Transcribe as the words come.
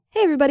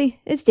Hey everybody,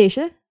 it's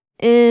Dacia.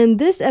 In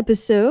this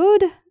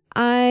episode,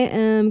 I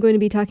am going to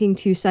be talking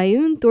to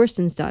Sæunn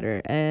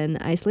Thorsteinsdóttir, an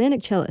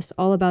Icelandic cellist,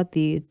 all about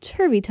the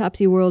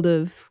turvy-topsy world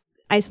of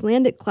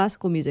Icelandic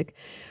classical music,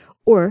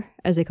 or,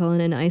 as they call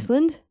it in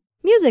Iceland,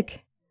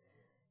 music.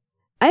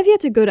 I've yet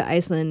to go to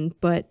Iceland,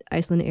 but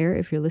Iceland Air,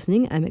 if you're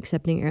listening, I'm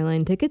accepting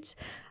airline tickets.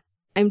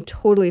 I'm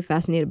totally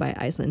fascinated by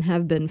Iceland,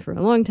 have been for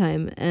a long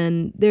time,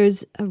 and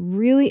there's a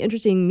really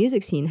interesting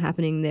music scene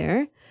happening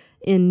there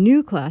in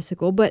new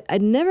classical, but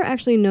I'd never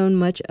actually known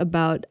much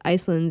about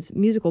Iceland's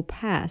musical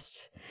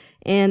past.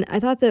 And I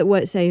thought that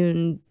what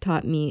Sæunn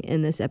taught me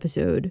in this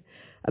episode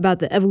about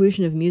the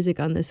evolution of music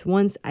on this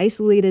once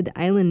isolated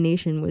island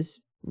nation was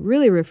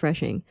really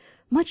refreshing,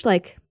 much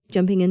like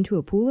jumping into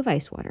a pool of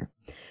ice water.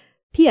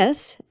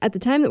 P.S. At the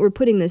time that we're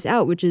putting this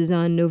out, which is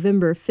on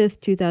November 5th,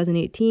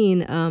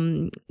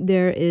 2018,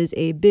 there is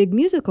a big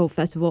musical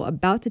festival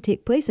about to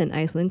take place in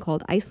Iceland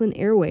called Iceland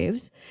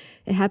Airwaves.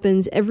 It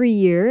happens every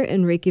year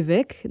in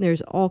Reykjavik.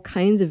 There's all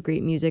kinds of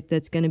great music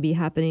that's going to be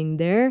happening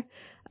there,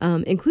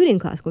 including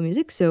classical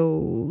music. So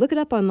look it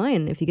up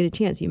online. If you get a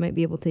chance, you might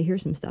be able to hear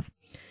some stuff.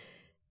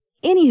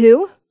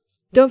 Anywho,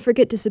 don't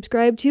forget to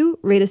subscribe to,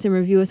 rate us and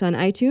review us on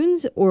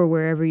iTunes or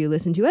wherever you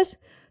listen to us.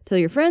 Tell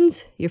your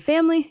friends, your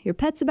family, your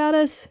pets about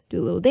us.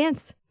 Do a little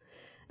dance.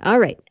 All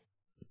right.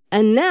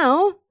 And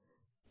now,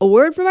 a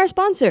word from our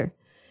sponsor.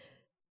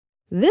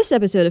 This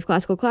episode of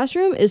Classical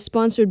Classroom is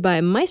sponsored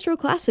by Maestro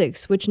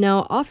Classics, which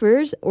now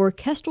offers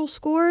orchestral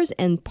scores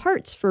and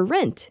parts for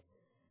rent.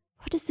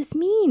 What does this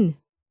mean?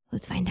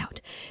 Let's find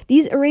out.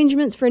 These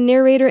arrangements for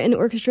narrator and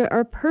orchestra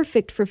are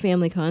perfect for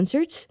family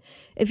concerts.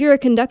 If you're a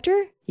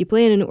conductor, you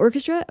play in an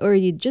orchestra, or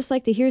you'd just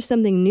like to hear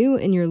something new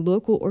in your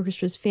local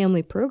orchestra's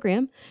family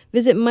program,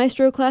 visit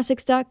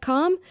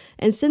maestroclassics.com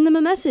and send them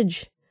a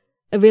message.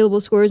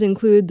 Available scores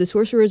include The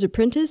Sorcerer's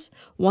Apprentice,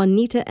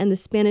 Juanita and the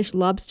Spanish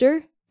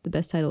Lobster, the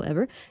best title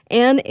ever,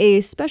 and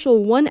a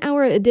special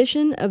 1-hour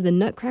edition of the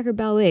Nutcracker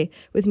Ballet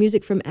with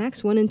music from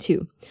Acts 1 and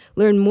 2.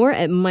 Learn more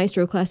at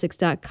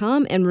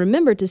maestroclassics.com and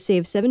remember to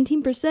save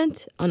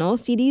 17% on all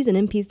CDs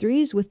and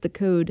MP3s with the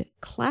code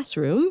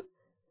CLASSROOM,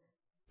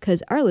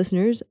 because our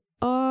listeners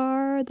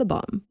are the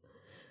bomb.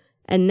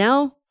 And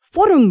now,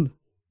 forum,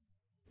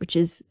 which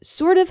is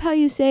sort of how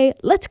you say,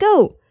 let's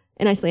go,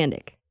 in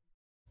Icelandic.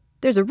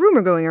 There's a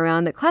rumor going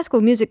around that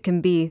classical music can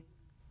be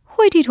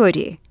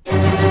hoity-toity.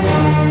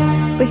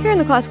 But here in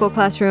the Classical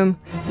Classroom,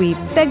 we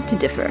beg to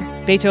differ.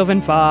 Beethoven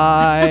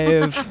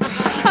 5.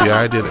 The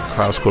idea that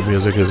classical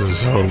music is a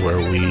zone where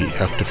we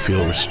have to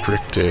feel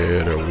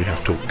restricted or we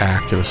have to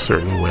act in a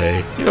certain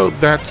way,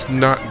 that's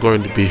not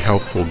going to be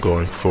helpful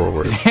going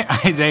forward.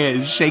 Isaiah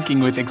is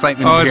shaking with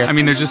excitement over here. I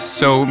mean, there's just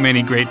so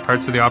many great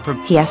parts of the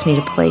opera. He asked me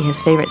to play his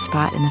favorite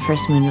spot in the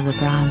first movement of the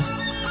Brahms.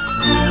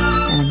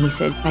 And then he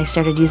said, I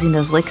started using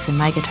those licks in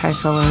my guitar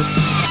solos.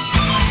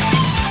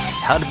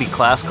 How to be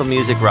classical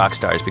music rock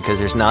stars, because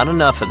there's not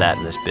enough of that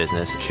in this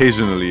business.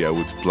 Occasionally I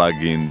would plug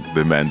in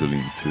the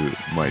mandolin to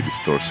my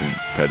distortion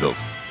pedals.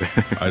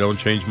 I don't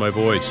change my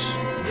voice.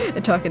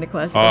 Talking to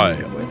classical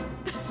music voice.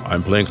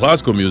 I'm playing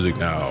classical music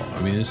now.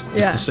 I mean, it's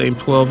the same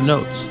 12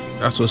 notes.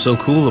 That's what's so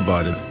cool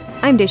about it.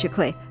 I'm Dacia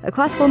Clay, a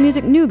classical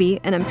music newbie,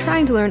 and I'm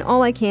trying to learn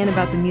all I can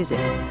about the music.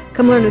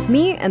 Come learn with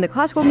me and the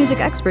classical music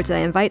experts I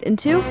invite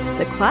into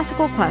the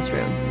Classical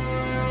Classroom.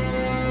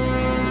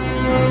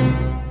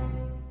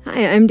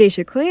 Hi, I'm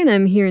Dacia Clay, and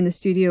I'm here in the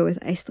studio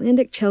with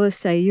Icelandic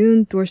cellist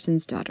Sæunn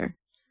Thorsteinsdóttir.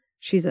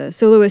 She's a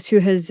soloist who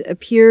has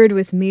appeared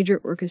with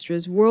major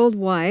orchestras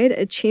worldwide,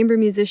 a chamber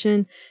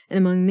musician, and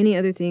among many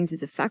other things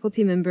is a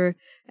faculty member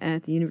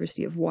at the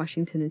University of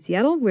Washington in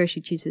Seattle, where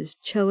she teaches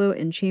cello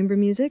and chamber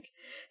music.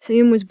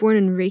 Sæunn was born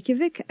in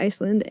Reykjavik,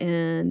 Iceland,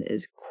 and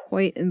is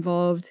quite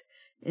involved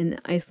in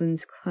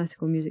Iceland's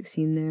classical music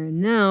scene there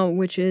now,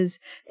 which is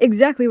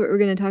exactly what we're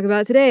going to talk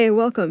about today.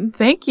 Welcome.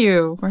 Thank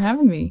you for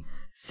having me.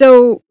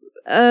 So,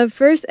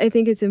 first, I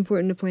think it's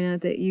important to point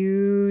out that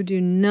you do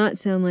not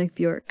sound like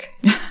Bjork.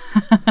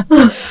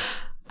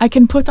 I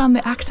can put on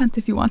the accent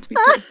if you want me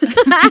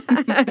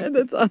to.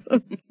 That's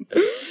awesome.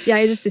 Yeah,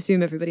 I just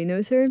assume everybody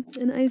knows her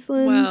in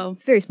Iceland. Well,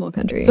 it's a very small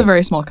country. It's a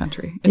very small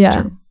country. It's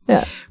true.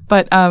 Yeah.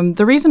 But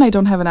the reason I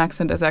don't have an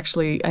accent is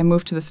actually I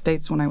moved to the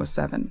States when I was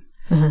 7.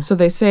 Uh-huh. So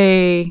they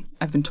say,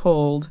 I've been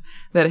told,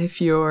 that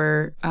if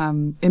you're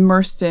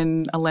immersed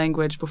in a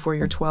language before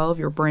you're 12,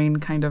 your brain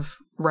kind of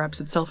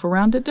wraps itself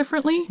around it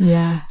differently.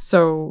 Yeah.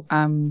 So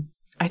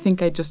I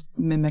think I just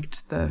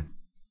mimicked the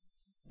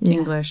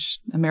English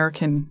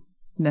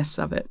American-ness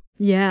of it.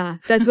 Yeah,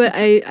 that's what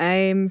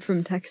I'm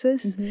from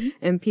Texas,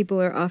 and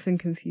people are often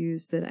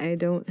confused that I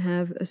don't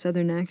have a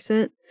Southern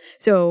accent.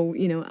 So,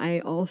 I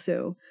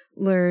also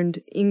learned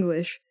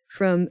English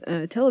from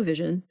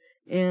television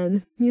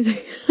and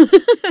music.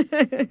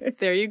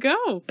 There you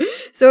go.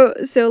 So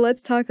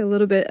let's talk a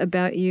little bit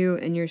about you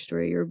and your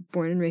story. You were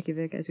born in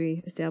Reykjavik, as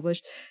we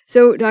established.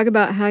 So talk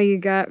about how you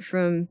got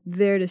from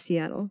there to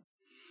Seattle.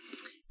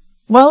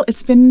 Well,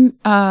 it's been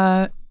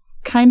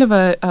kind of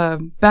a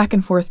back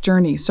and forth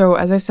journey. So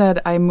as I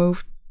said,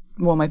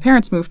 my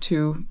parents moved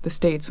to the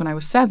States when I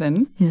was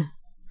 7. Yeah.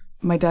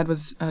 my dad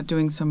was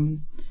doing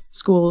some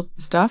school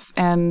stuff,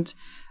 and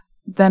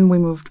then we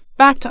moved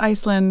back to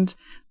Iceland,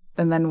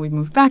 and then we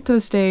moved back to the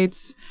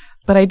States.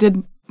 But I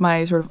did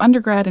my sort of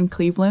undergrad in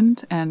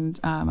Cleveland and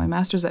my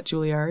master's at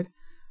Juilliard,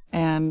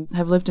 and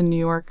have lived in New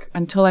York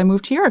until I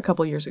moved here a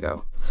couple years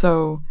ago.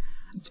 So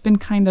it's been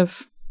kind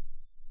of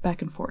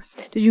back and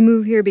forth. Did you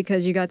move here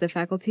because you got the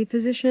faculty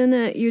position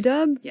at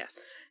UW?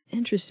 Yes.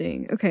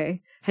 Interesting.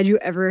 Okay. Had you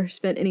ever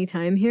spent any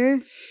time here?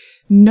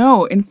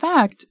 No. In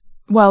fact,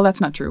 well, that's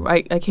not true.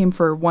 I came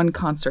for one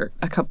concert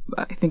I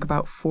think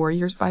about 5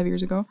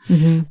 years ago.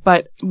 Mm-hmm.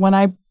 But when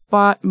I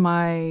bought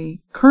my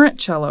current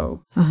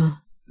cello,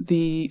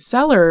 the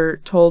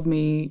seller told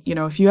me,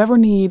 if you ever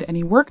need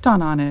any work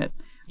done on it,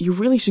 you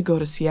really should go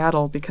to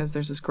Seattle because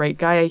there's this great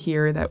guy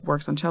here that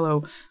works on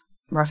cello,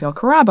 Rafael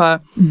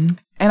Carrabba. Mm-hmm.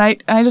 And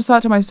I just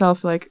thought to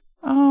myself, like,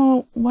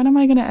 oh, when am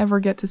I going to ever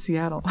get to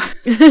Seattle?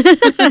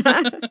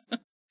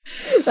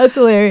 That's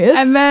hilarious.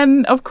 And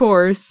then, of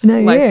course,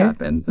 life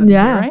happens, and here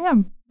I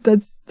am.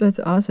 That's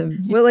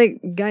awesome. What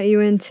got you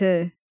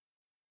into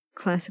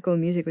classical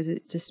music? Was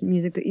it just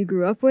music that you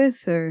grew up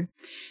with, or?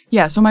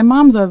 Yeah, so my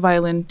mom's a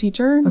violin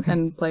teacher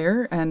and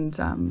player, and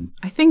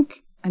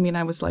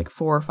I was like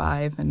 4 or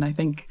 5, and I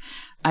think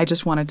I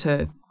just wanted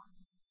to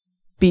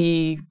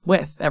be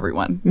with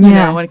everyone,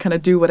 and kind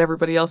of do what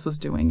everybody else was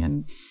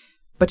doing.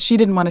 But she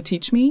didn't want to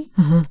teach me,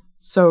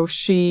 so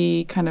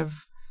she kind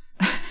of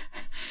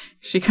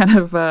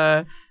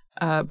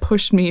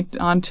pushed me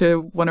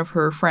onto one of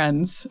her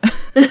friends,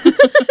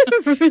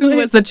 who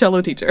was the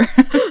cello teacher.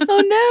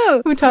 Oh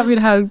no! Who taught me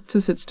how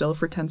to sit still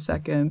for 10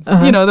 seconds,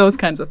 those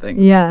kinds of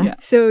things. Yeah.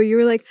 So you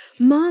were like,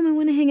 "Mom, I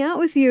want to hang out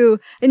with you,"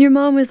 and your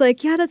mom was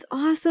like, "Yeah, that's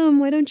awesome.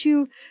 Why don't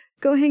you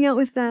go hang out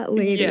with that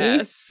lady?"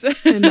 Yes.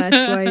 And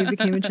that's why you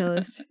became a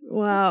cellist.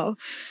 Wow.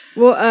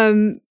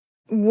 Well,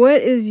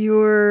 what is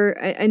your?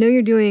 I know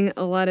you're doing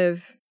a lot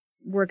of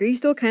work. Are you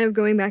still kind of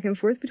going back and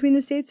forth between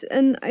the States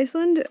and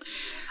Iceland?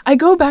 I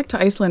go back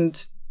to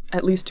Iceland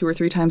at least 2 or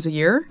 3 times a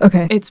year.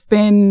 Okay. It's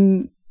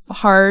been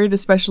hard,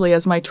 especially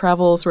as my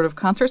travel sort of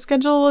concert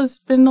schedule has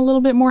been a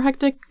little bit more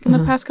hectic in the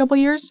past couple of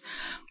years.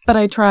 But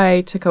I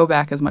try to go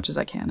back as much as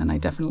I can, and I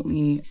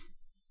definitely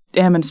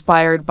am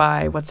inspired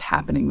by what's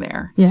happening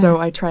there. Yeah. So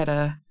I try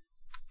to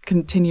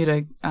continue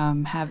to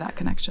have that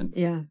connection.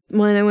 Yeah.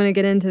 Well, and I want to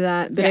get into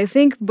that. But I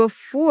think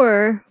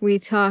before we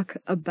talk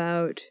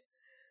about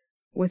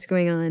what's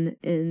going on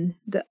in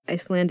the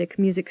Icelandic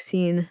music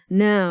scene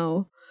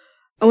now,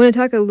 I want to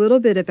talk a little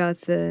bit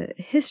about the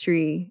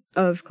history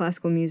of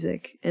classical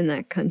music in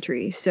that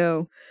country.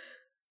 So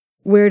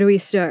where do we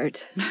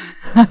start?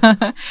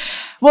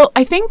 Well,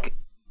 I think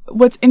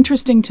what's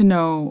interesting to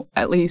know,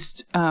 at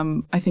least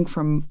I think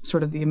from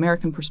sort of the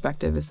American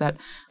perspective, is that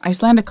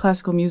Icelandic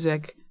classical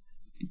music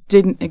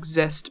didn't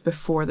exist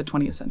before the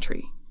 20th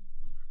century.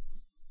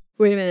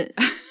 Wait a minute.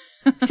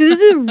 So this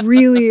is a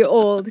really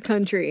old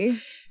country.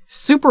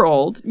 Super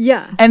old.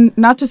 Yeah. And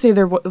not to say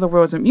there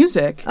wasn't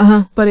music,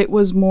 but it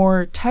was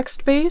more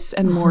text-based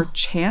and more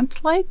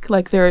chant-like.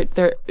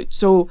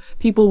 So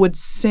people would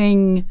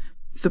sing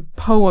the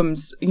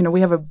poems.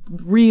 We have a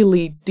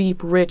really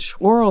deep, rich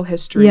oral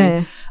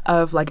history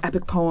of like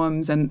epic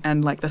poems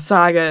and like the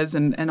sagas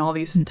and all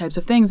these types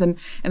of things. And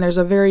there's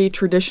a very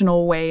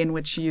traditional way in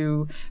which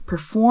you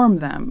perform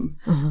them.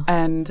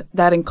 And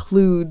that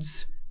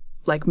includes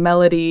like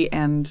melody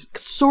and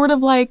sort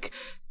of like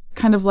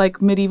kind of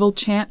like medieval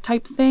chant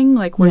type thing,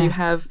 like where you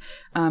have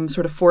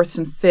sort of fourths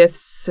and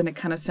fifths and it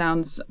kind of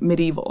sounds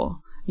medieval,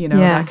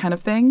 that kind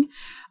of thing.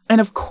 And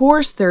of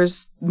course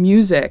there's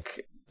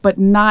music, but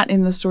not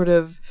in the sort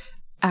of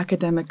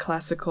academic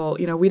classical,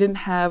 we didn't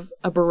have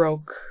a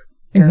Baroque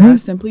era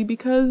simply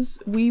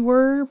because we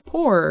were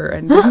poor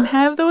and didn't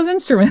have those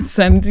instruments.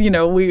 And,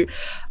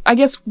 I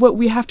guess what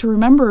we have to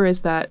remember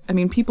is that,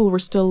 people were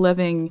still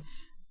living,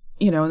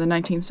 in the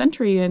 19th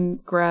century in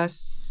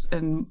grass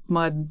and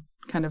mud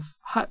kind of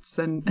huts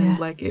and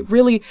like it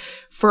really,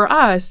 for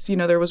us,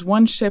 there was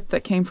one ship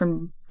that came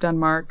from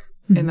Denmark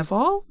in the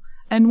fall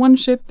and one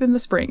ship in the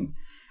spring.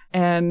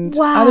 And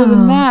other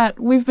than that,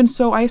 we've been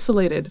so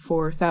isolated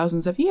for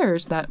thousands of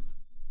years that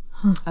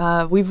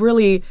we've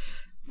really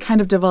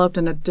kind of developed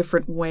in a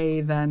different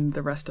way than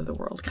the rest of the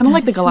world. Kind of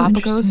like the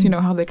Galapagos,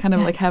 how they kind of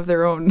like have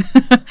their own,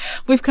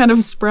 we've kind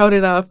of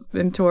sprouted up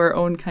into our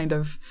own kind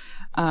of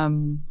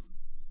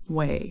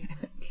way, I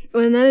think.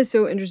 Well, and that is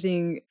so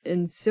interesting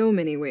in so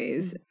many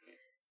ways.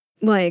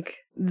 Like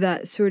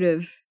that sort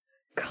of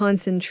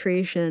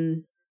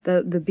concentration,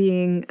 the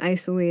being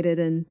isolated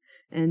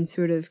and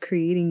sort of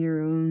creating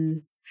your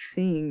own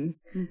thing.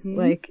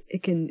 Like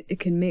it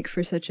can make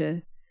for such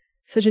an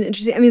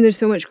interesting, there's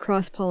so much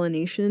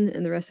cross-pollination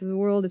in the rest of the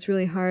world. It's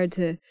really hard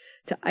to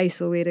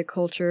isolate a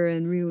culture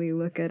and really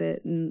look at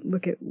it and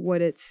look at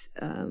what its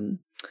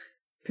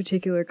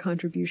particular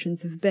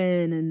contributions have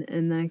been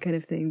and that kind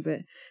of thing. But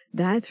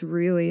that's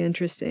really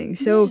interesting.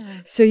 So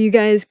you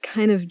guys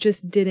kind of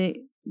just didn't,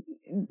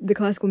 the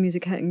classical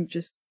music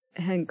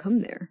hadn't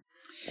come there.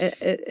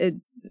 It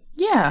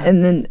Yeah.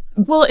 And then...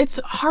 Well, it's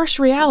harsh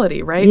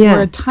reality, right? Yeah.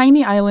 We're a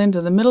tiny island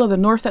in the middle of the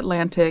North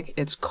Atlantic.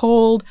 It's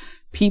cold.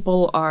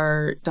 People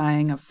are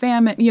dying of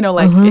famine. You know,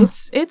 like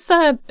it's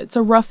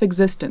a rough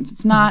existence.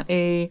 It's not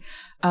a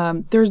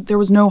there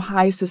was no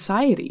high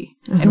society.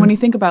 And when you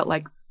think about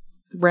like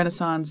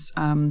Renaissance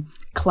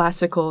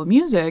classical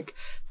music,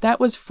 that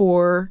was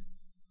for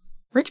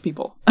rich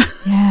people.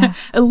 Yeah.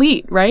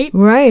 Elite, right?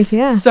 Right,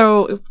 yeah.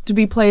 So to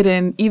be played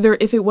in either,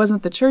 if it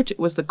wasn't the church, it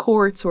was the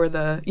courts or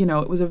the, you know,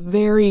 it was a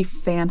very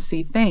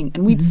fancy thing.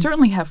 And we'd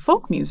certainly have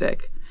folk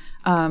music.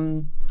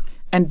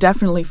 And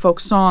definitely folk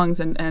songs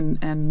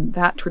and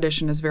that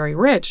tradition is very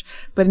rich.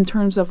 But in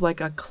terms of like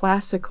a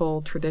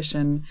classical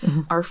tradition,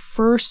 our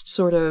first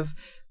sort of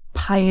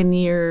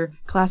pioneer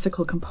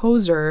classical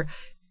composer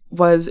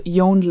was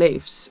Jon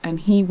Leifs, and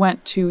he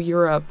went to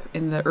Europe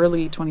in the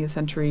early 20th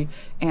century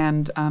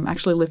and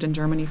actually lived in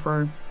Germany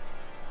for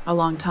a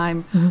long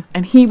time.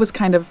 And he was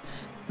kind of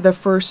the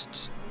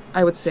first,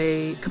 I would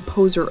say,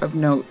 composer of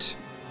note.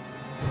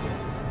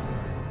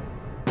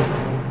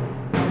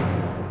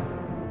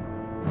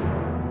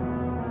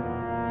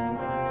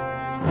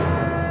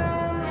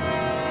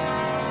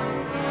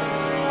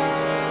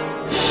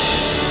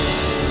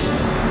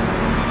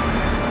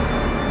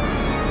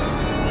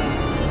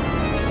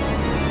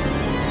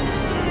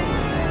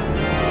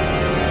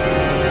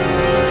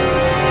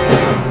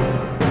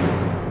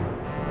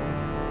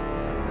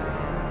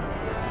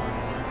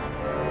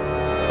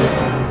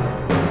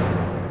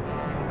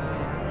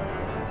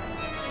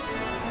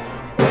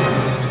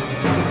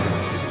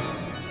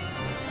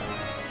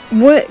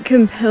 What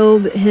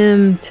compelled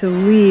him to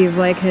leave?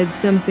 Like, had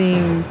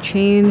something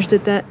changed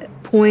at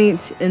that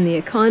point in the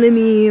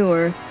economy,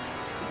 or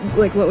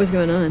like what was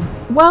going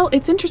on? Well,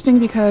 it's interesting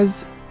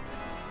because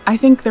I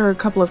think there are a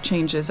couple of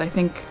changes. I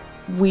think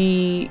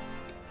we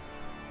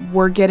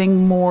were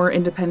getting more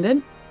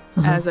independent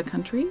as a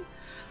country,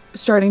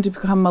 starting to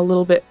become a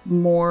little bit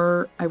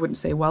more, I wouldn't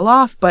say well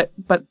off, but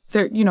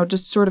they're, you know,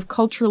 just sort of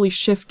culturally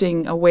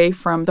shifting away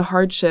from the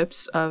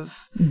hardships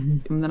of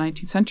in the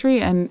 19th century.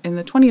 And in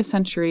the 20th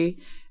century,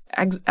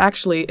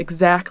 actually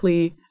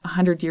exactly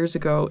 100 years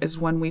ago is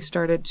when we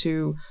started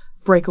to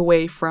break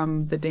away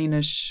from the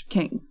Danish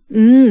king.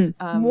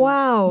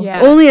 Wow.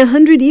 Yeah. Only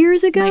 100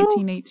 years ago?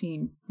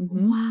 1918.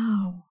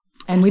 Wow.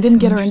 And we didn't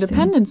get our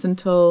independence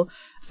until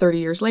 30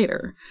 years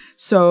later.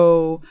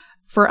 So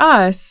for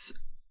us,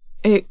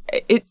 it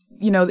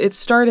you know, it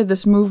started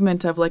this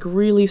movement of like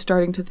really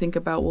starting to think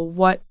about, well,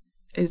 what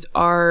is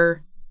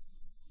our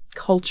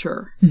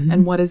culture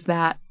and what is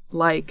that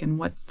like, and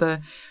what's the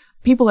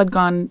people had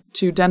gone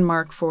to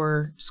Denmark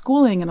for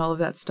schooling and all of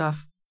that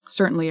stuff.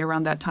 Certainly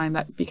around that time,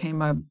 that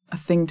became a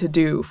thing to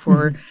do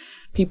for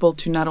people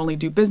to not only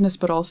do business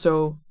but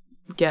also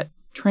get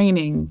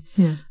training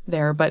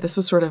there. But this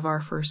was sort of our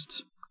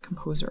first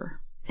composer.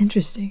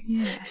 Interesting.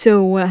 Yeah.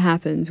 So what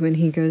happens when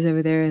he goes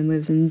over there and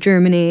lives in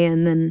Germany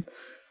and then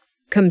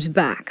comes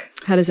back?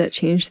 How does that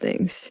change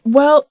things?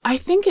 Well, I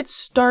think it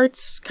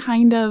starts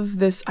kind of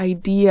this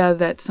idea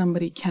that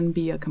somebody can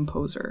be a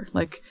composer.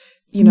 Like,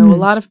 you know,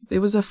 it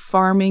was a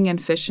farming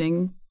and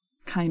fishing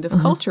kind of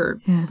culture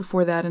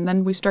before that. And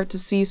then we start to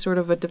see sort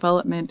of a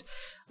development,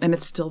 and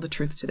it's still the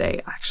truth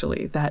today,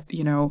 actually, that,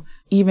 you know,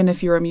 even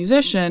if you're a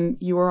musician,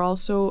 you are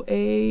also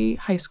a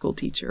high school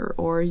teacher,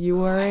 or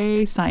you are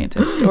a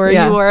scientist, or you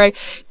are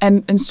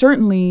and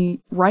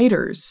certainly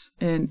writers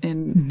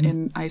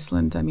in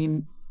Iceland. I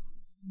mean,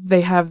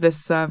 they have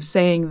this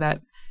saying that,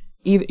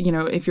 either, you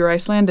know, if you're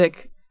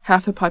Icelandic,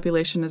 half the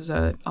population is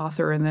an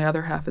author and the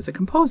other half is a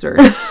composer.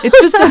 It's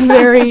just a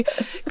very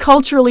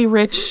culturally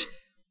rich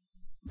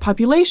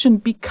population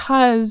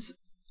because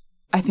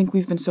I think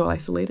we've been so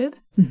isolated.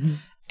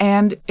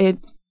 And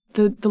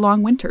the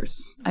long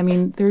winters. I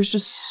mean, there's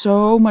just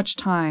so much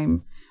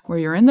time where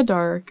you're in the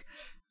dark,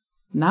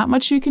 not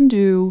much you can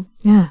do.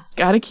 Yeah.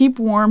 Got to keep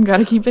warm, got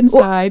to keep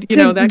inside, you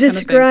know, that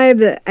describe kind of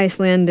thing. The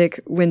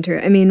Icelandic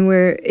winter. I mean,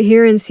 we're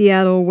here in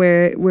Seattle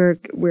where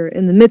we're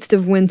in the midst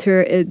of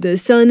winter. The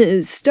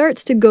sun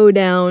starts to go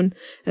down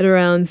at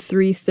around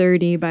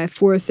 3:30. By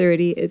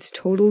 4:30, it's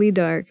totally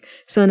dark.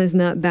 Sun is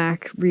not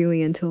back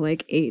really until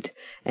like 8.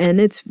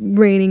 And it's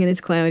raining and it's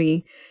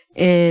cloudy.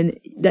 And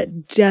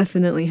that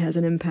definitely has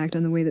an impact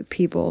on the way that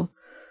people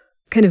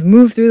kind of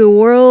move through the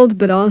world,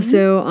 but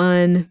also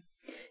on,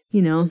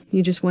 you know,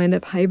 you just wind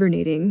up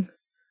hibernating.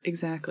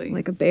 Exactly.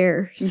 Like a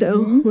bear.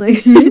 So,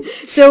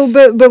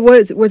 but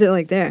what's it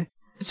like there?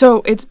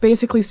 So it's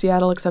basically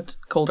Seattle except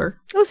colder.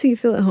 Oh, so you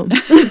feel at home.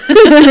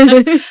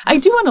 I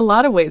do in a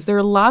lot of ways. There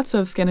are lots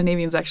of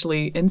Scandinavians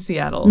actually in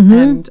Seattle.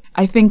 And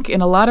I think in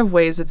a lot of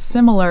ways it's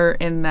similar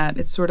in that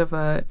it's sort of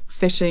a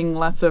fishing,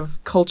 lots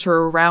of culture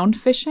around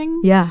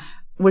fishing. Yeah.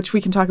 Which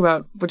we can talk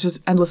about, which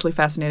is endlessly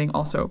fascinating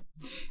also.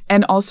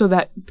 And also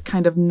that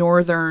kind of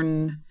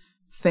northern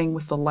thing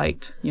with the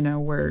light, you know,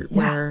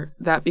 where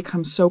that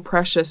becomes so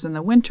precious in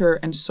the winter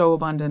and so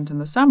abundant in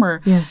the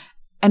summer. Yeah.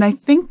 And I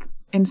think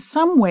in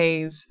some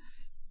ways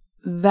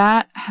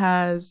that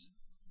has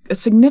a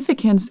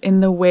significance in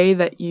the way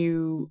that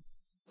you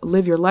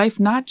live your life,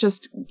 not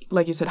just,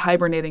 like you said,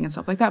 hibernating and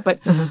stuff like that, but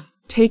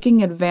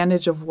taking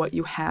advantage of what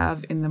you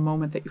have in the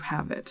moment that you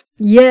have it.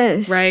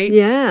 Yes. Right?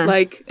 Yeah.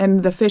 Like,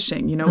 and the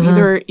fishing,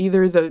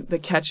 either the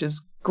catch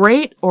is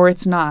great or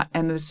it's not.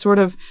 And there's sort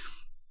of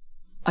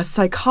a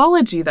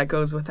psychology that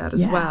goes with that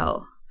as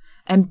well.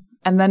 And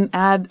then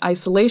add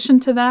isolation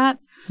to that.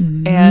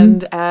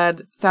 And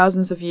add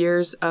thousands of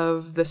years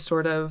of this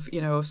sort of,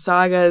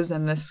 sagas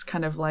and this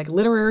kind of like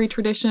literary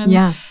tradition.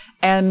 Yeah.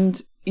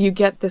 And you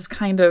get this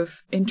kind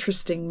of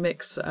interesting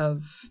mix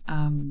of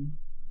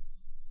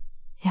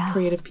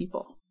creative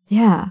people.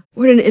 Yeah.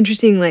 What an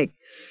interesting, like,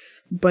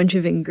 bunch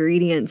of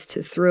ingredients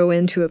to throw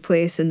into a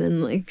place and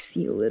then, like,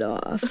 seal it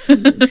off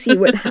and see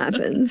what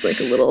happens, like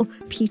a little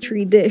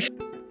petri dish.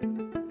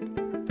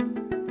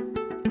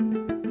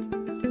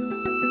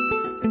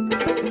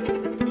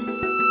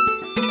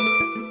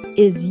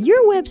 Is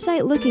your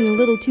website looking a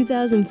little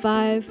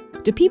 2005?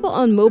 Do people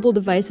on mobile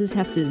devices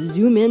have to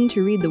zoom in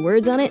to read the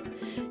words on it?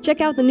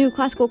 Check out the new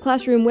Classical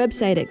Classroom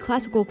website at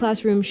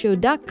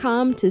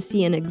classicalclassroomshow.com to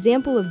see an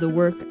example of the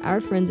work our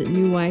friends at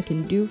New Y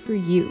can do for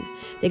you.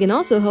 They can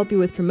also help you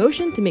with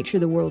promotion to make sure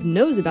the world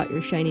knows about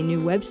your shiny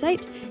new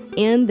website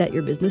and that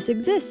your business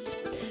exists.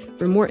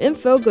 For more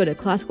info, go to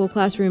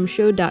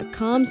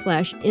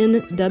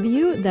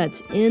classicalclassroomshow.com/NW.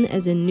 That's N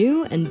as in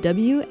new and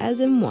W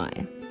as in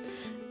Y.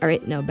 All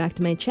right, now back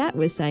to my chat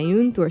with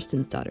Sæunn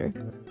Thorsteinsdóttir.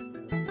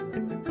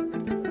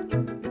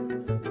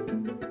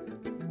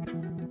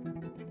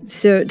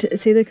 So,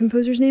 say the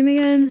composer's name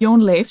again?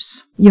 Jón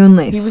Leifs. Jón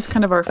Leifs. He was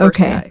kind of our first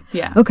guy.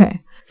 Yeah.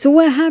 Okay. So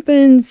what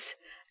happens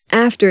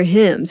after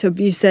him? So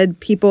you said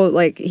people,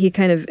 like, he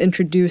kind of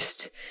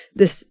introduced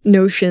this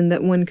notion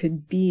that one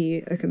could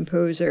be a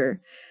composer.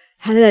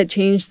 How did that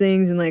change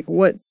things, and, like,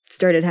 what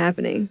started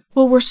happening?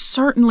 Well, we're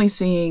certainly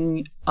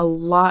seeing a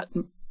lot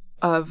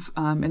of,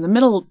 in the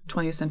middle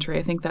 20th century,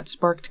 I think that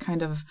sparked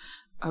kind of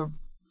a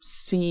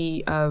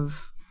sea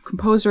of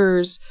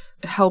composers.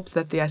 It helped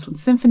that the Iceland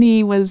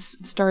Symphony was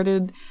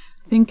started,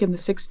 I think, in the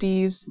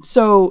 60s.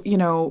 So,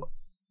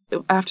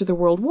 after the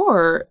World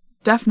War,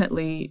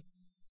 definitely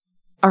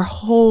our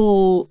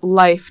whole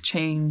life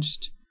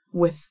changed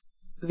with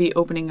the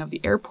opening of the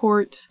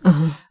airport.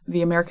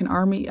 The American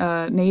Army,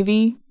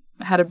 Navy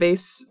had a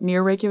base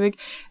near Reykjavik.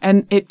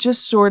 And it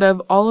just sort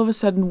of, all of a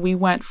sudden, we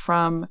went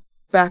from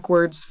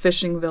backwards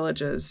fishing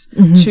villages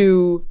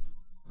to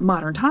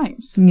modern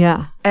times.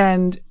 Yeah.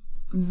 And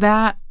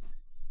that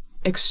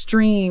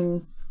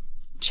extreme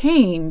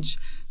change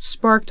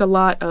sparked a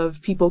lot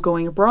of people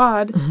going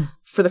abroad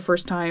for the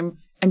first time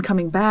and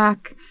coming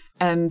back,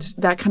 and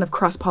that kind of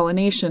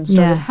cross-pollination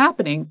started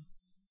happening,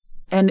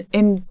 and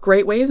in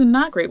great ways and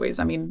not great ways.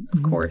 I mean,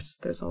 of course,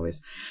 there's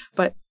always,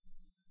 but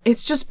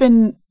it's just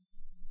been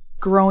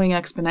growing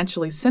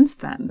exponentially since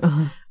then.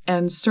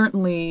 And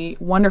certainly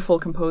wonderful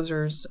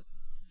composers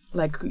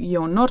like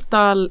Jón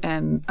Nordahl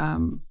and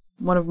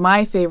one of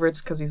my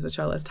favorites, because he's a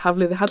cellist,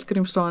 Hafliði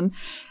Hallgrímsson.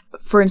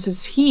 For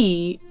instance,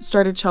 he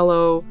started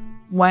cello,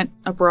 went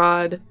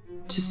abroad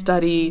to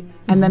study,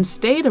 and then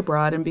stayed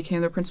abroad and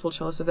became the principal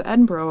cellist of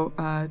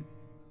the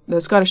the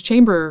Scottish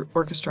Chamber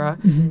Orchestra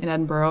in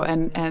Edinburgh,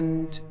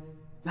 and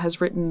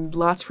has written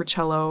lots for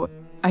cello.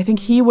 I think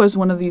he was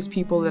one of these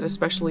people that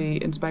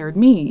especially inspired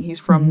me. He's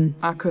from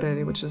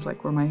Akureyri, which is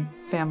like where my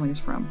family is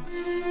from.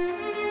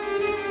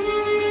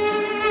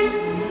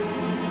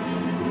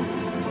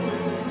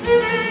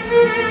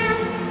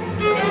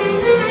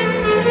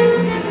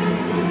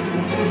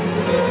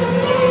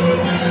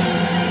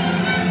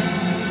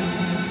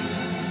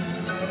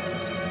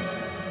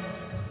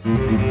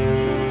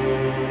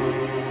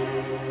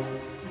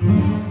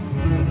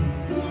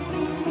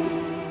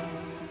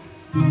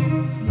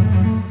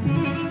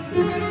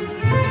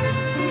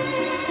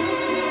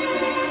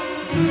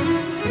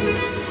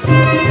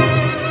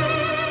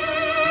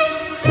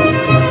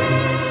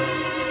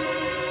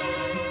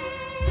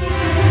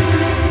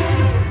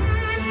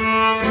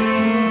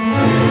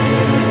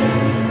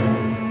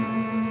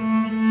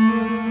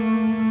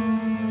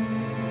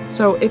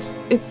 So it's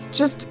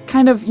just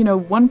kind of,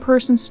 one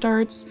person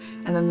starts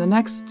and then the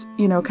next,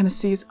 kind of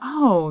sees,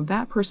 oh,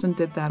 that person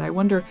did that. I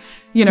wonder,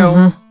 you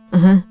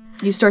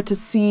start to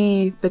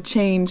see the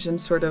change and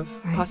sort of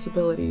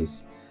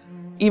possibilities.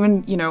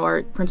 Even,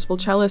 our principal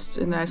cellist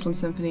in the Iceland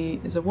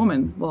Symphony is a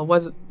woman. Well,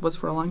 was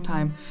for a long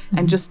time.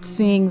 And just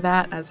seeing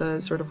that as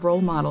a sort of role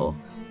model,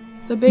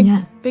 it's a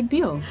big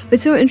deal.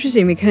 It's so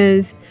interesting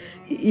because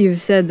you've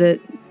said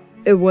that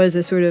it was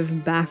a sort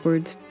of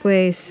backwards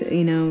place,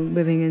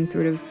 living in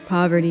sort of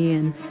poverty,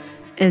 and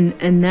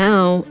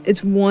now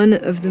it's one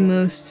of the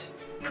most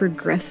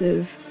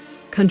progressive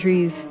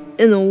countries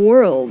in the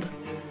world.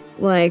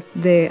 Like,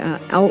 they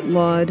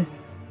outlawed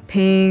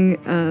paying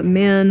a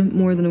man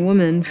more than a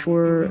woman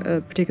for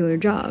a particular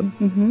job.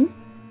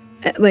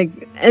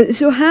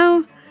 So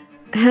how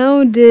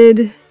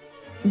did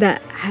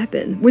that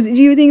happen?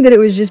 Do you think that it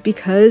was just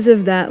because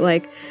of that,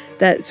 like,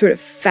 that sort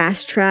of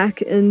fast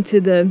track into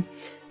the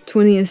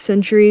 20th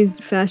century,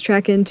 fast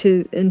track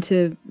into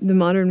the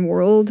modern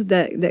world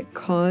that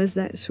caused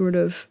that sort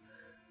of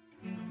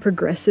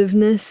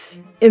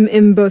progressiveness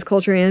in both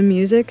culture and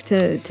music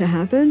to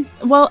happen?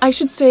 Well, I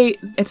should say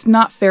it's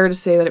not fair to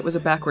say that it was a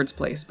backwards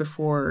place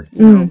before,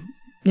 you know.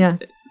 Yeah.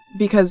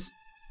 Because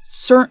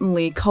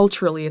certainly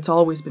culturally it's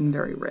always been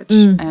very rich.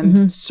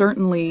 And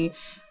certainly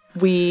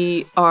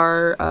we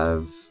are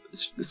of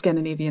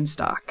Scandinavian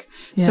stock.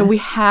 Yeah. So we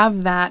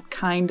have that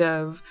kind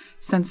of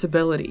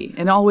sensibility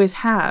and always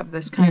have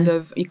this kind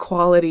of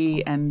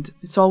equality, and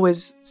it's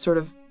always sort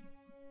of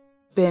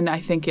been, I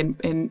think,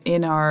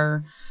 in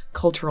our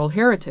cultural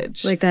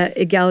heritage. Like that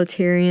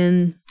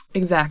egalitarian.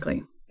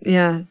 Exactly.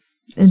 Yeah.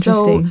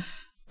 Interesting. So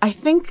I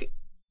think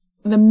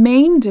the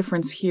main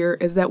difference here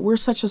is that we're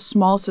such a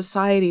small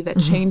society that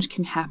change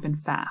can happen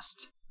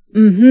fast.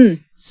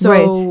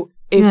 So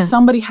if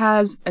somebody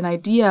has an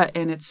idea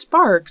and it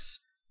sparks,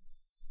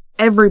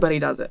 everybody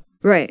does it.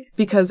 Right.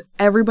 Because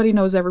everybody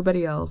knows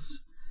everybody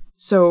else.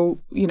 So,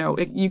 you know,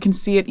 you can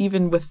see it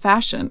even with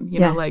fashion, you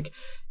know, like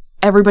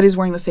everybody's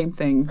wearing the same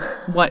thing.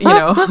 What, you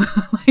know,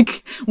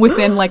 like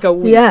within like a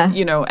week,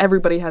 you know,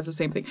 everybody has the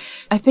same thing.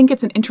 I think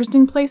it's an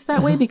interesting place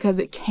that way because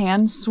it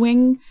can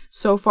swing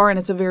so far, and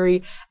it's a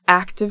very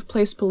active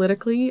place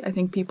politically. I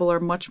think people are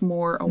much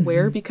more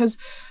aware because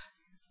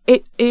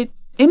it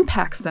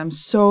impacts them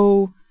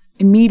so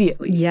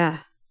immediately. Yeah.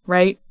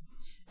 Right?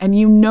 And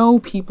you know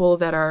people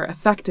that are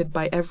affected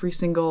by every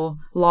single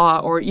law,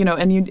 or, you know,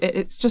 and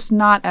it's just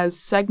not as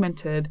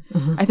segmented.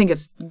 I think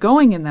it's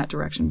going in that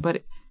direction,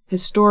 but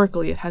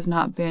historically it has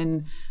not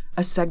been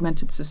a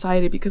segmented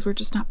society because we're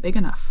just not big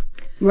enough.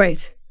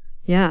 Right.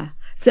 Yeah.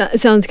 So it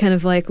sounds kind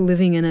of like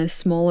living in a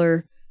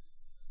smaller,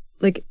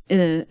 like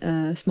in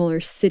a smaller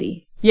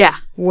city. Yeah.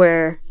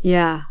 Where,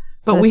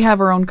 But we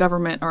have our own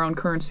government, our own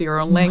currency, our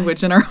own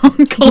language, and our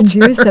own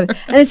culture.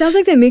 And it sounds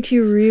like that makes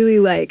you really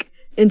like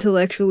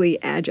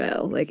intellectually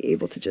agile, like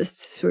able to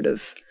just sort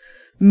of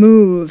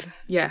move.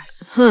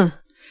 Yes. Huh.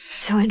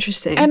 So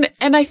interesting.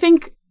 And I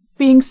think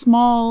being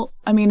small,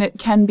 I mean, it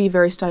can be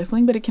very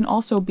stifling, but it can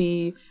also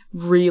be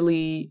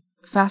really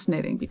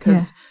fascinating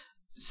because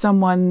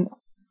someone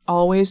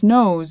always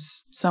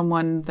knows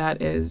someone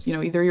that is, you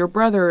know, either your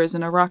brother is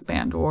in a rock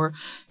band, or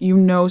you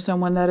know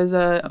someone that is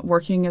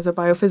working as a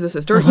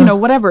biophysicist, or you know,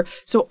 whatever.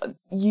 So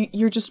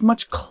you're just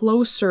much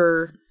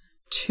closer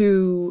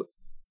to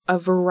a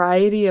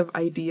variety of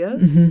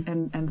ideas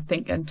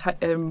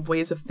and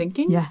ways of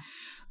thinking. Yeah.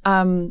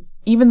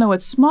 Even though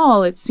it's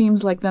small, it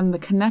seems like then the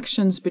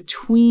connections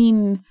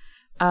between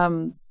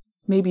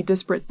maybe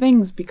disparate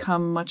things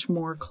become much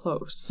more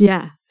close.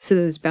 Yeah. So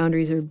those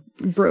boundaries are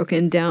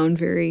broken down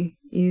very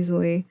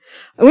easily.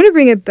 I want to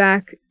bring it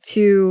back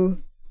to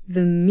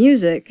the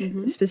music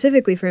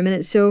specifically for a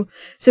minute. So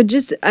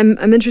just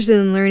I'm interested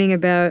in learning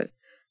about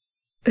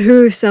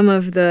who some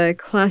of the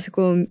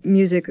classical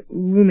music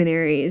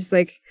luminaries,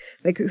 like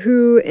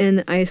who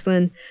in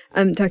Iceland,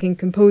 I'm talking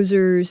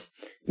composers,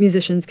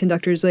 musicians,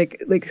 conductors,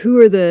 like who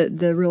are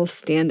the real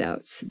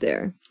standouts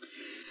there?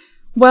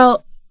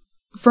 Well,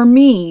 for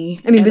me,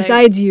 I mean,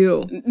 besides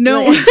you.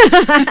 No,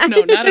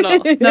 no, not at all.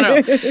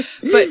 No.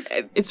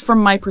 But it's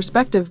from my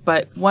perspective,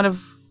 but one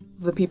of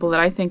the people that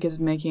I think is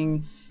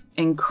making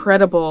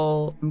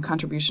incredible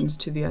contributions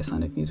to the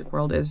Icelandic music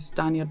world is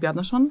Daniel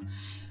Bjarnason,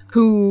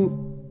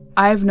 who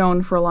I've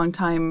known for a long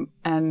time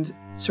and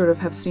sort of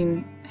have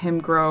seen him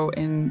grow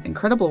in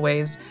incredible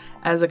ways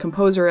as a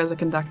composer, as a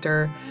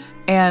conductor.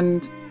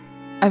 And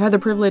I've had the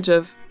privilege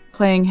of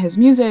playing his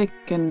music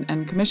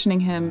and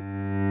commissioning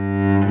him.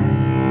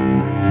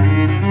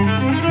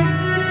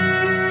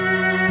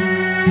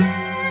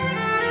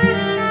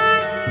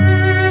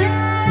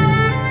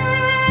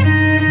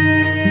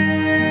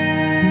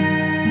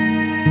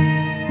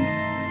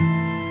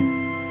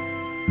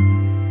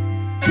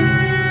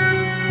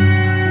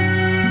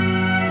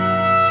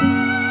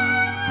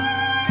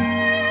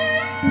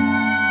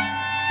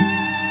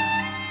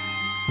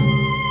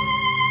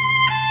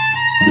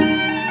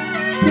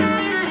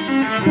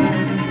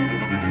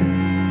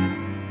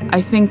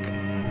 I think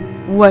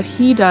what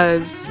he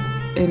does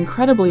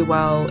incredibly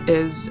well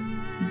is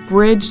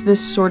bridge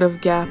this sort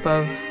of gap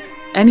of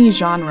any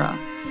genre,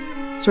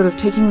 sort of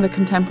taking the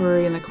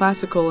contemporary and the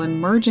classical and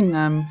merging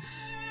them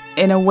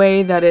in a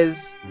way that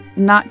is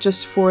not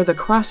just for the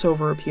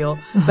crossover appeal,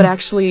 but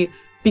actually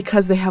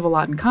because they have a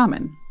lot in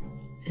common.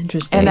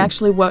 Interesting. And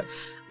actually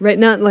Right,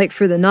 not like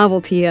for the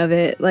novelty of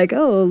it, like,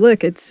 oh,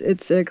 look, it's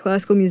a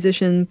classical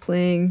musician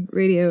playing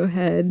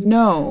Radiohead.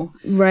 No.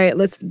 Right,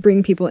 let's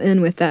bring people in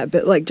with that,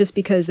 but like just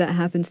because they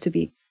happen to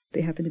be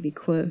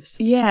close.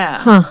 Yeah.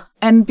 Huh.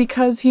 And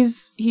because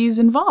he's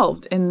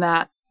involved in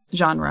that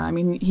genre. I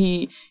mean,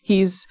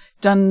 he's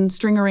done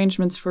string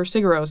arrangements for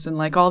Sigur and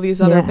like all these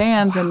other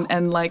bands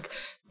and like,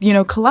 you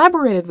know,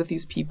 collaborated with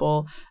these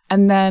people.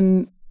 And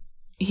then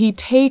he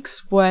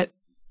takes what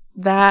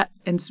that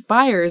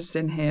inspires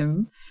in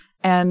him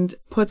and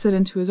puts it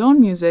into his own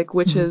music,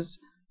 which is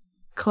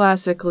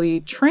classically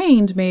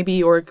trained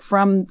maybe, or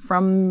from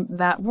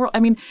that world. I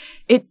mean,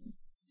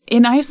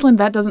 in Iceland,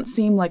 that doesn't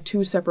seem like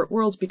two separate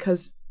worlds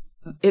because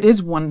it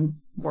is one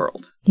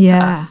world to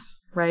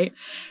us, right?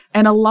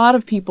 And a lot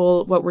of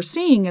people, what we're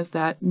seeing is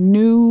that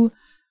new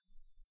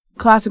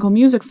classical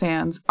music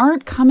fans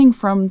aren't coming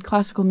from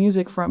classical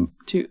music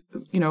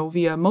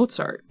via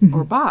Mozart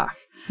or Bach.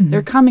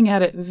 They're coming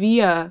at it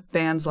via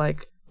bands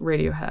like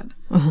Radiohead,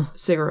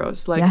 Sigur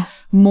Rós,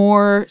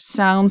 more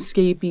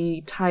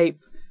soundscapey type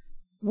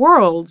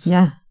worlds,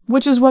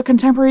 which is what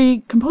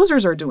contemporary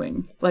composers are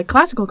doing, like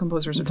classical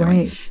composers are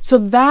doing. Right. So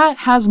that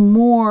has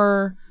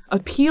more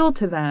appeal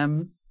to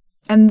them.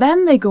 And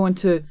then they go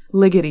into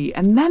Ligeti,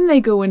 and then they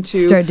go into...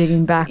 Start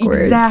digging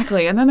backwards.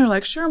 Exactly. And then they're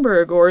like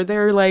Schoenberg, or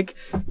they're like,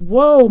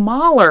 whoa,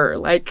 Mahler,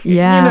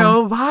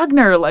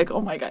 Wagner,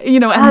 oh my God,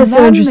 and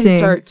then they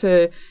start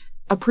to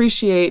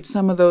appreciate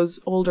some of those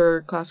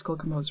older classical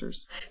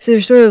composers. So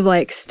they're sort of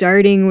like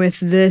starting with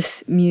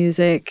this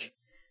music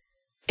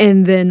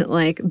and then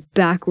like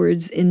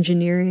backwards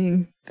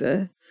engineering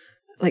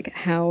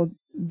how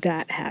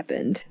that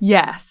happened.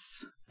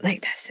 Yes.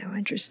 That's so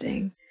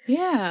interesting.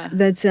 Yeah.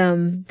 That's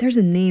there's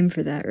a name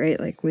for that, right?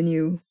 Like when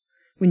you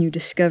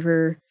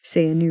discover,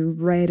 say, a new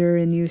writer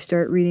and you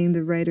start reading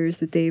the writers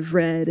that they've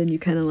read and you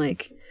kind of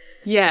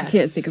yes. I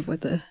can't think of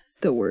what the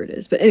word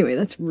is. But anyway,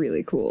 that's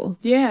really cool.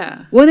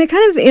 Yeah. Well, and it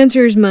kind of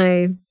answers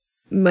my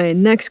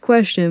next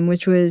question,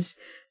 which was,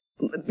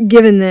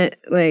 given that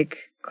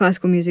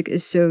classical music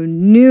is so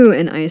new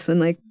in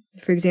Iceland,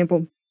 for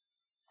example,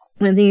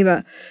 when I'm thinking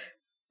about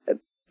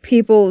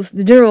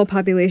the general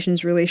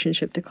population's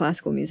relationship to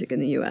classical music in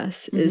the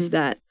U.S. is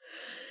that,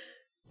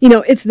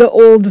 it's the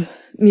old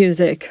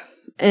music,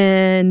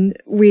 and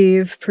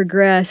we've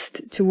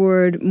progressed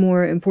toward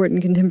more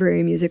important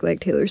contemporary music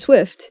like Taylor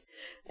Swift,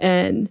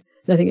 and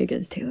nothing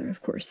against Taylor,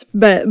 of course,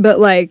 but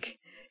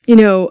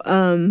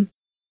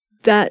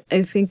that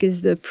I think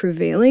is the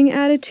prevailing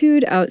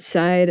attitude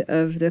outside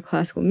of the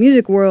classical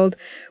music world,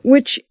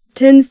 which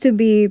tends to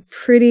be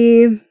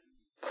pretty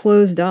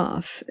closed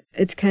off.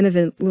 It's kind of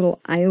a little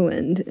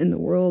island in the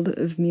world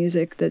of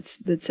music that's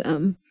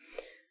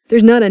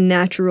there's not a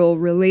natural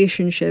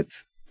relationship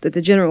that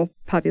the general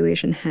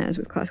population has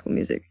with classical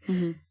music.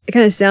 It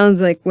kind of sounds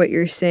like what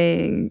you're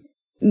saying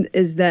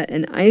is that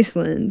in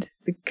Iceland,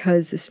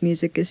 because this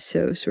music is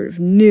so sort of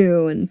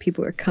new and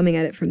people are coming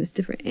at it from this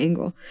different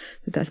angle,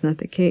 that's not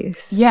the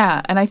case.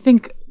 Yeah, and I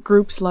think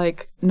groups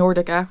like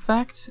Nordic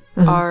Affect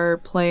are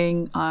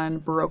playing on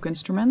Baroque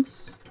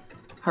instruments,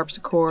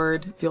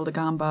 harpsichord, viol da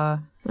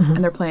gamba,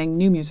 and they're playing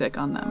new music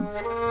on them.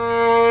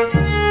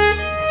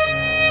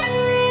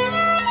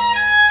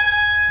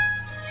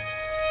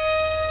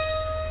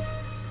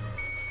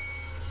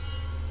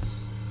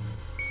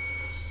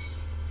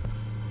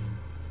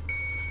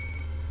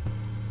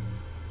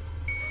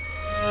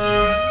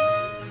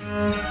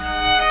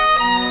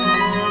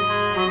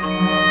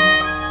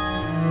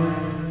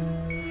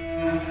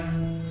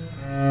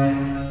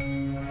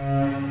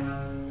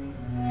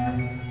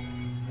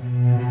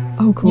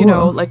 Oh,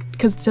 cool.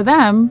 Because to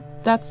them,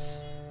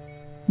 that's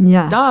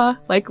duh.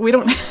 We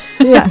don't,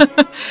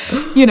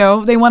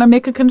 they want to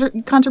make a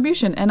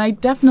contribution. And I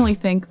definitely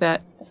think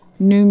that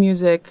new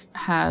music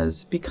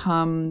has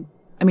become,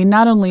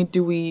 not only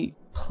do we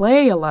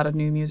play a lot of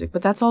new music,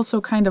 but that's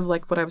also kind of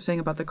like what I was saying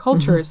about the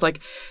culture is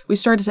we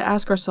started to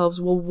ask ourselves,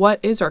 well, what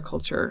is our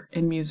culture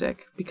in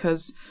music?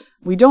 Because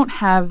we don't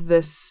have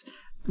this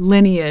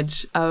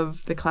lineage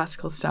of the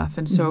classical stuff.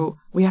 And so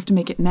we have to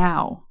make it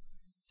now.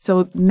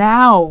 So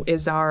now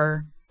is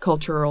our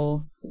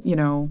cultural,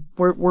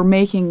 we're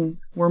making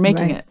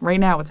it right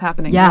now. It's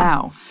happening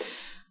now.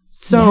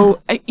 So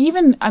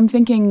I'm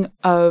thinking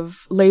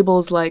of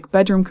labels like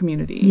Bedroom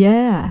Community,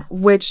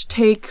 which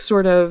take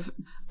sort of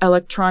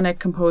electronic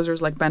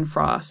composers like Ben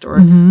Frost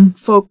or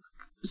folk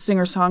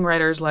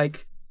singer-songwriters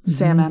like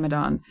Sam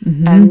Amidon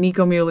and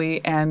Nico Muley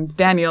and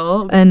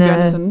Daniel and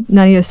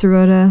Nadia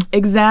Sirota.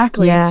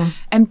 Exactly. Yeah.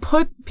 And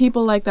put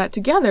people like that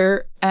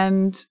together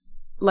and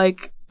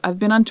I've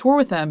been on tour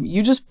with them.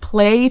 You just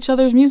play each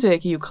other's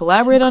music. You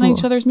collaborate on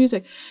each other's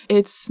music.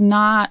 It's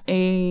not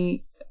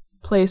a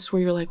place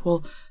where you're like,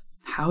 well,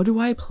 how do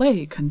I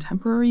play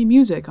contemporary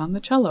music on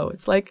the cello?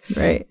 It's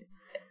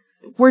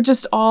we're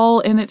just all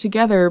in it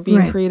together,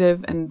 being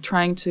creative and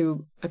trying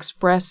to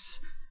express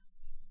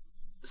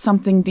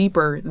something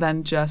deeper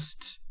than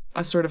just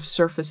a sort of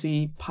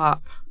surfacey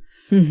pop,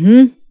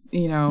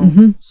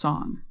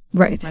 song.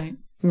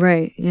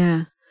 Right.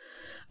 Yeah.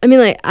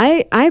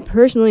 I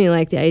personally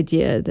like the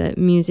idea that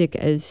music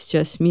is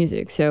just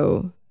music.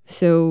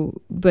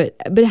 But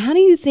how do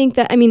you think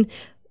that,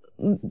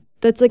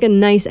 that's a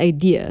nice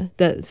idea,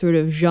 that sort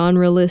of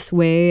genre-less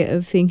way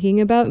of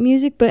thinking about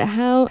music, but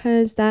how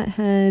has that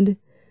had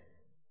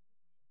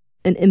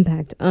an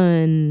impact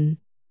on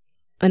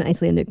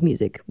Icelandic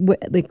music?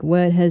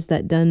 What has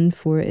that done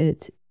for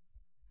it?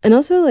 And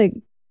also,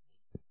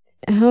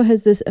 how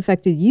has this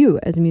affected you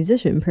as a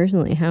musician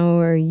personally? How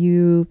are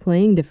you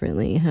playing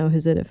differently? How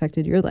has it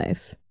affected your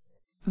life?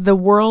 The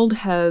world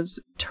has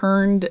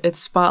turned its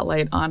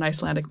spotlight on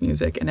Icelandic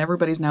music, and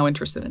everybody's now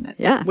interested in it.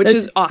 Yeah, which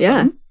is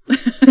awesome.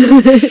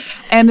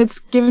 And it's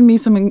given me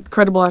some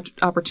incredible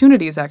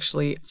opportunities,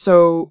 actually.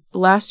 So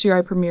last year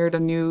I premiered a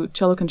new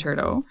cello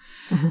concerto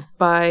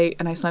by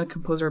an Icelandic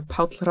composer,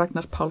 Páll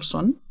Ragnar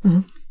Pálsson.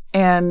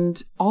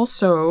 And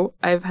also,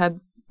 I've had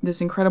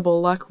this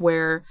incredible luck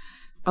where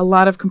a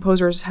lot of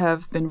composers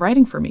have been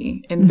writing for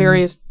me in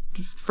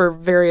for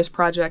various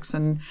projects.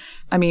 And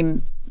I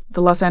mean,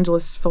 the Los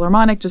Angeles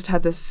Philharmonic just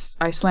had this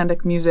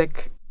Icelandic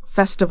music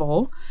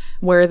festival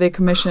where they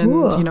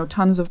commissioned,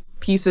 tons of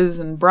pieces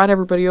and brought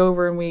everybody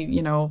over, and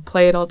we,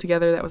 play it all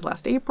together. That was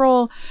last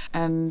April.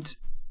 And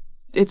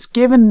it's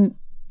given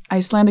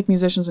Icelandic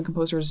musicians and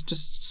composers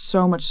just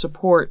so much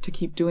support to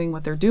keep doing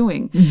what they're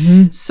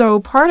doing.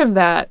 So part of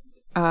that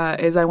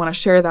is I want to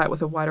share that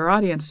with a wider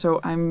audience. So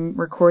I'm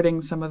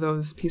recording some of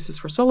those pieces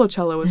for solo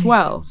cello as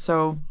well.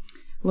 So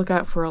look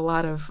out for a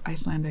lot of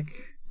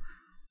Icelandic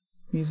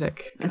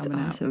music. That's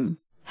awesome.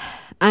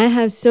 I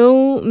have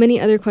so many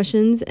other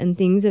questions and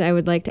things that I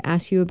would like to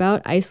ask you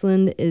about.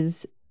 Iceland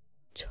is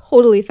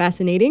totally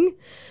fascinating.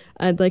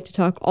 I'd like to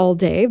talk all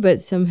day,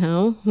 but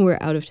somehow we're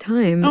out of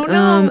time. Oh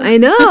no! I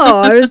know.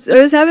 I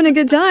was having a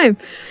good time.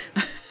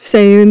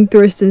 Sæunn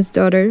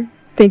Thorsteinsdóttir,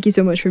 thank you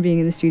so much for being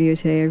in the studio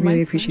today. I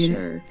really appreciate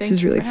it. This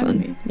was really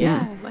fun.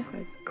 Yeah,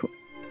 likewise. Cool.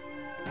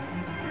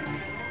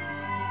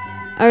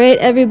 All right,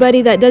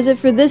 everybody, that does it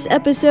for this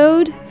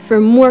episode. For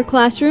more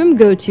Classroom,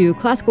 go to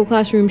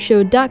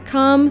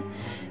classicalclassroomshow.com.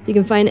 You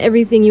can find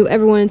everything you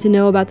ever wanted to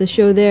know about the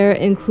show there,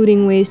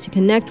 including ways to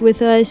connect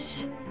with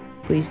us.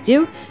 Please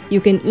do. You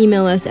can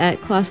email us at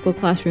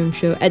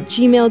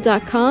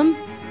classicalclassroomshow@gmail.com.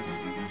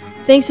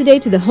 Thanks today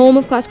to the home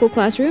of Classical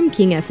Classroom,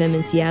 King FM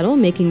in Seattle,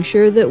 making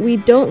sure that we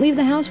don't leave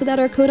the house without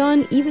our coat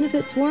on, even if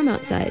it's warm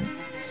outside.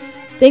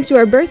 Thanks to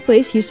our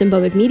birthplace, Houston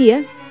Public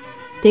Media.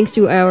 Thanks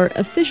to our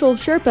official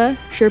Sherpa,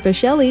 Sherpa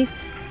Shelley.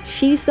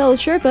 She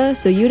sells Sherpa,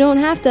 so you don't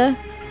have to.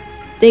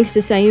 Thanks to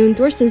Sæunn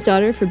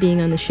Thorsteinsdóttir for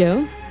being on the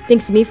show.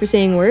 Thanks to me for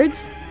saying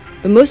words.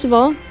 But most of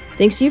all,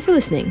 thanks to you for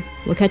listening.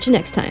 We'll catch you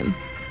next time.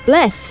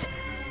 Bless!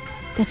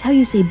 That's how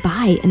you say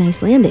bye in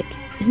Icelandic.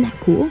 Isn't that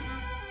cool?